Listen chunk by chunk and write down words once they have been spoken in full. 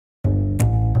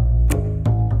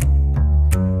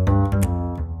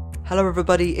Hello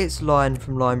everybody, it's Lion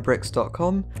from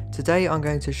LionBricks.com. Today I'm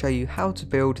going to show you how to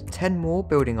build 10 more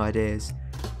building ideas.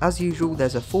 As usual,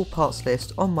 there's a full parts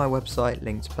list on my website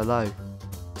linked below.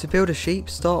 To build a sheep,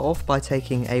 start off by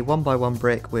taking a 1x1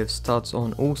 brick with studs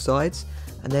on all sides,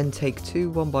 and then take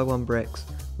two 1x1 bricks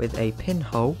with a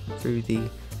pinhole through the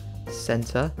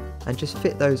centre and just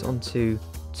fit those onto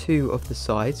two of the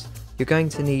sides. You're going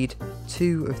to need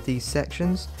two of these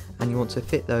sections and you want to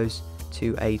fit those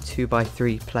to a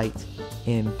 2x3 plate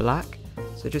in black.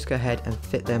 So just go ahead and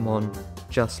fit them on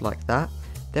just like that.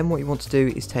 Then what you want to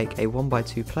do is take a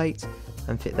 1x2 plate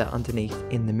and fit that underneath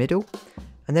in the middle,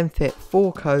 and then fit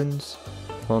 4 cones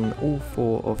on all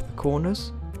 4 of the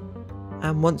corners.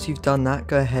 And once you've done that,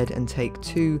 go ahead and take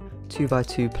two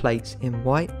 2x2 plates in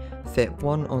white, fit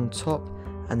one on top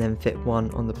and then fit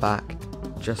one on the back,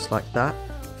 just like that.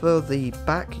 For the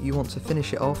back, you want to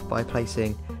finish it off by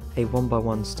placing a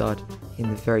 1x1 stud in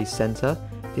the very centre.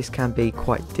 This can be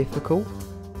quite difficult.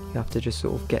 You have to just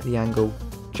sort of get the angle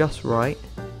just right,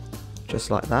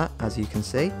 just like that, as you can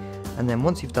see. And then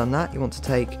once you've done that, you want to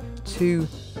take two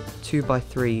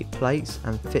 2x3 plates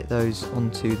and fit those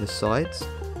onto the sides.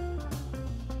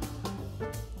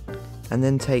 And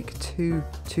then take two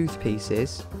tooth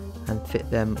pieces and fit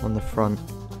them on the front,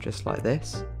 just like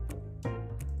this.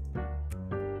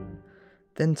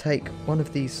 Then take one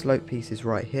of these slope pieces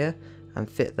right here and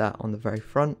fit that on the very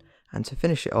front, and to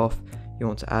finish it off you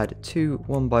want to add two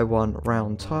 1x1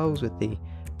 round tiles with the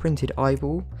printed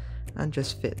eyeball and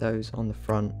just fit those on the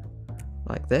front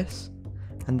like this.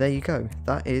 And there you go,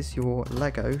 that is your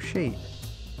Lego sheep.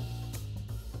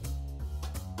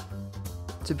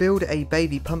 To build a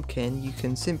baby pumpkin, you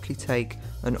can simply take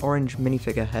an orange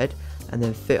minifigure head and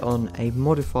then fit on a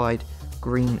modified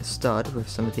green stud with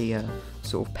some of the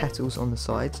sort of petals on the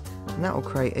sides, and that will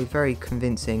create a very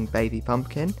convincing baby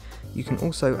pumpkin. You can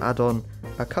also add on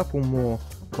a couple more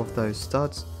of those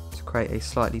studs to create a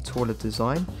slightly taller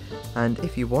design, and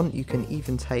if you want you can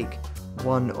even take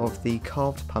one of the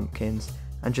carved pumpkins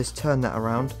and just turn that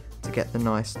around to get the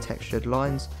nice textured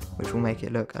lines, which will make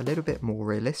it look a little bit more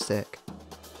realistic.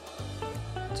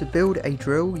 To build a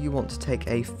drill, you want to take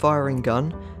a firing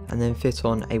gun and then fit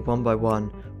on a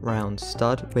 1x1 round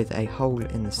stud with a hole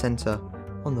in the centre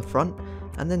on the front,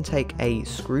 and then take a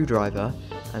screwdriver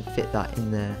and fit that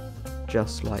in there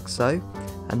just like so.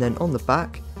 And then on the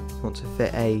back you want to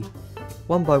fit a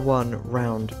 1x1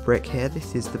 round brick here.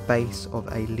 This is the base of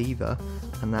a lever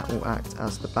and that will act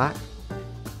as the back.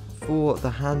 For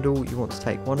the handle, you want to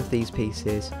take one of these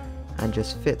pieces and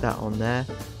just fit that on there,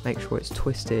 make sure it's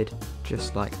twisted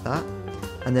just like that,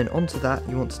 and then onto that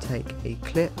you want to take a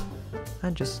clip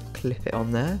and just clip it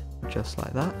on there just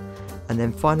like that. And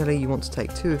then finally you want to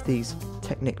take two of these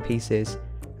Technic pieces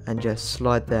and just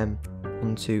slide them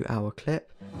onto our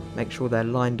clip, make sure they're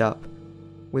lined up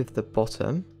with the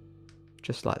bottom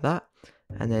just like that,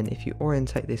 and then if you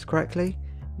orientate this correctly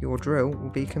your drill will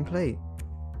be complete.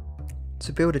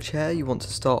 To build a chair, you want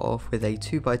to start off with a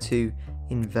 2x2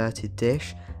 inverted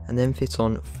dish and then fit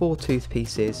on 4 tooth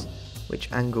pieces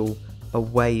which angle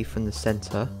away from the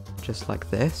centre just like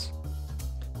this.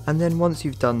 And then once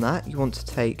you've done that, you want to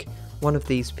take one of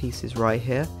these pieces right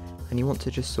here and you want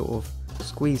to just sort of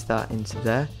squeeze that into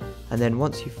there, and then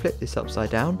once you flip this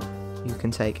upside down you can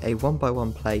take a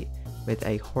 1x1 plate with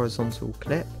a horizontal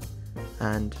clip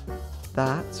and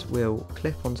that will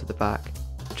clip onto the back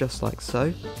just like so.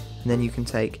 And then you can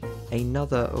take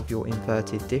another of your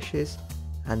inverted dishes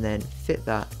and then fit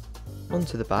that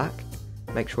onto the back,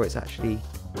 make sure it's actually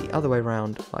the other way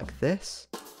around like this,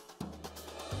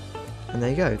 and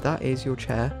there you go, that is your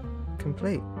chair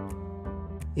complete.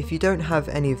 If you don't have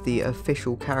any of the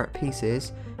official carrot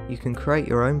pieces, you can create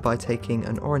your own by taking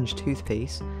an orange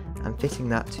toothpiece and fitting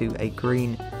that to a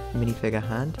green minifigure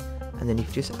hand, and then if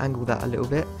you just angle that a little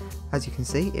bit, as you can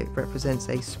see it represents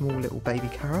a small little baby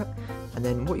carrot, and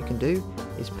then what you can do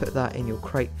is put that in your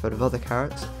crate full of other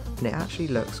carrots and it actually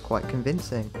looks quite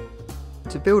convincing.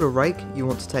 To build a rake, you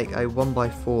want to take a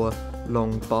 1x4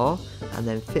 long bar and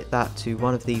then fit that to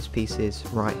one of these pieces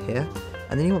right here,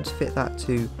 and then you want to fit that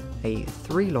to a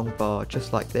 3 long bar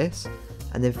just like this,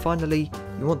 and then finally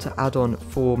you want to add on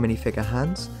 4 minifigure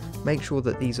hands. Make sure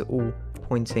that these are all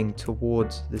pointing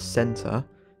towards the centre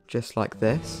just like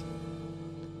this.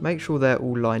 Make sure they're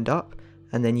all lined up,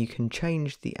 and then you can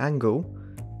change the angle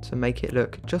to make it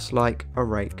look just like a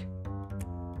rake.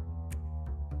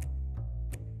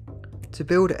 To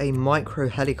build a micro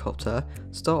helicopter,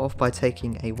 start off by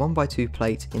taking a 1x2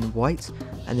 plate in white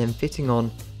and then fitting on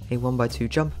a 1x2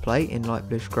 jumper plate in light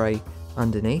bluish grey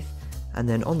underneath, and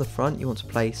then on the front you want to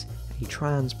place a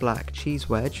trans black cheese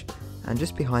wedge, and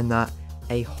just behind that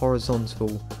a horizontal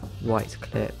white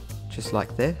clip, just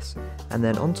like this. And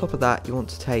then on top of that, you want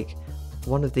to take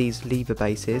one of these lever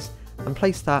bases and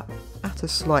place that at a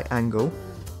slight angle,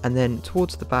 and then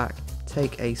towards the back,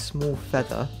 take a small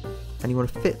feather and you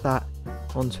want to fit that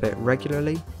onto it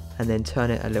regularly and then turn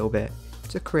it a little bit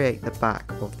to create the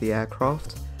back of the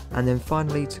aircraft. And then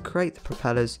finally, to create the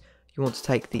propellers, you want to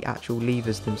take the actual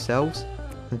levers themselves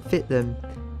and fit them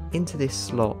into this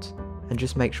slot and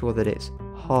just make sure that it's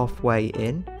halfway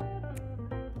in.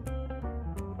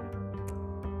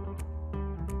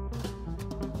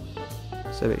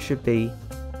 So it should be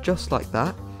just like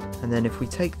that, and then if we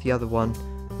take the other one,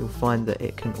 you'll find that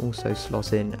it can also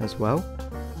slot in as well.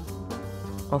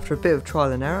 After a bit of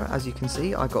trial and error, as you can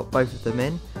see, I got both of them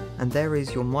in, and there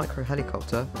is your micro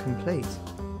helicopter complete.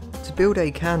 To build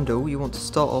a candle, you want to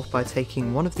start off by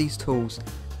taking one of these tools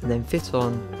and then fit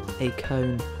on a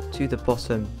cone to the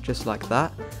bottom, just like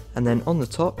that. And then on the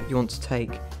top, you want to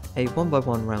take a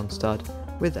 1x1 round stud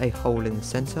with a hole in the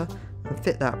centre and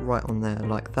fit that right on there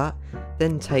like that.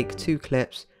 Then take 2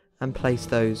 clips and place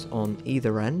those on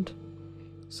either end.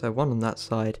 So one on that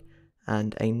side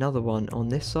and another one on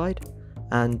this side.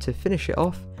 And to finish it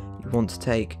off, you want to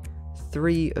take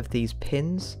 3 of these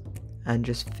pins and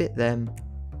just fit them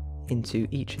into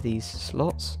each of these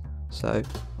slots. So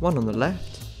one on the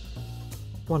left,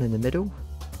 one in the middle,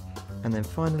 and then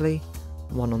finally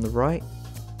one on the right.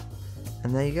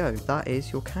 And there you go, that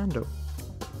is your candle.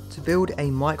 To build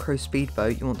a micro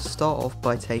speedboat, you want to start off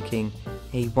by taking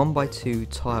a 1x2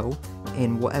 tile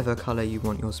in whatever colour you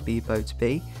want your speedboat to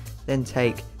be, then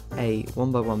take a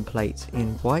 1x1 plate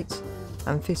in white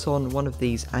and fit on one of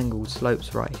these angled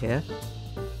slopes right here.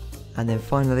 And then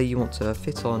finally you want to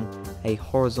fit on a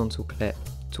horizontal clip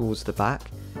towards the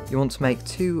back. You want to make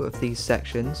 2 of these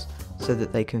sections so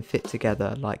that they can fit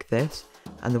together like this,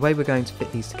 and the way we're going to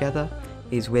fit these together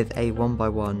is with a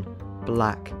 1x1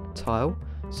 black tile.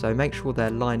 So make sure they're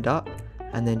lined up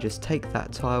and then just take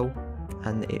that tile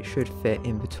and it should fit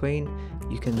in between.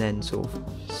 You can then sort of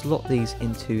slot these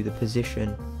into the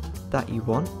position that you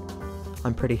want.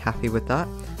 I'm pretty happy with that.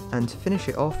 And to finish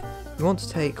it off, you want to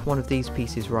take one of these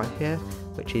pieces right here,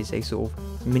 which is a sort of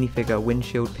minifigure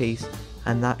windshield piece,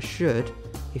 and that should,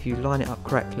 if you line it up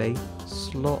correctly,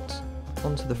 slot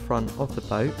onto the front of the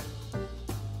boat.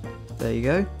 There you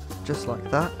go, just like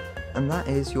that, and that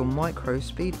is your micro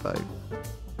speedboat.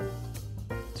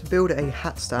 To build a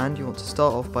hat stand, you want to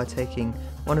start off by taking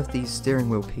one of these steering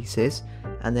wheel pieces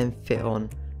and then fit on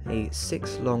a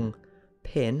 6 long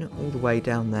pin all the way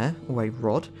down there, or a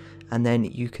rod, and then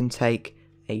you can take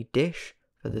a dish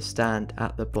for the stand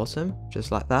at the bottom,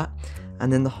 just like that.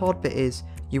 And then the hard bit is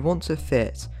you want to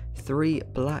fit 3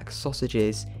 black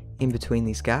sausages in between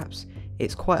these gaps.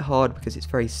 It's quite hard because it's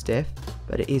very stiff,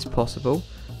 but it is possible.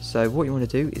 So what you want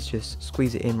to do is just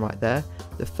squeeze it in right there.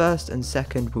 The first and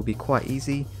second will be quite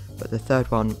easy, but the third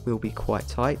one will be quite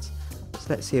tight. So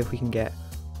let's see if we can get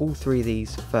all 3 of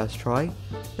these first try.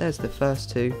 There's the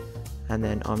first 2, and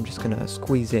then I'm just going to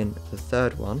squeeze in the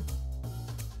third one.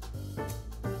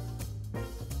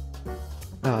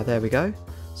 There we go.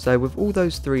 So with all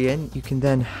those 3 in, you can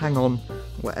then hang on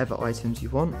whatever items you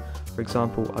want. For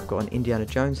example, I've got an Indiana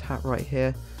Jones hat right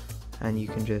here, and you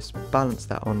can just balance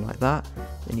that on like that.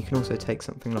 Then you can also take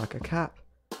something like a cap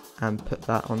and put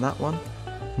that on that one,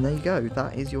 and there you go,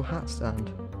 that is your hat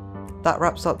stand. That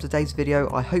wraps up today's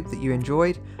video. I hope that you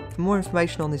enjoyed. For more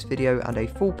information on this video and a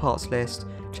full parts list,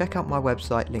 check out my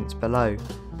website linked below.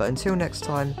 But until next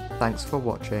time, thanks for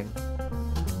watching.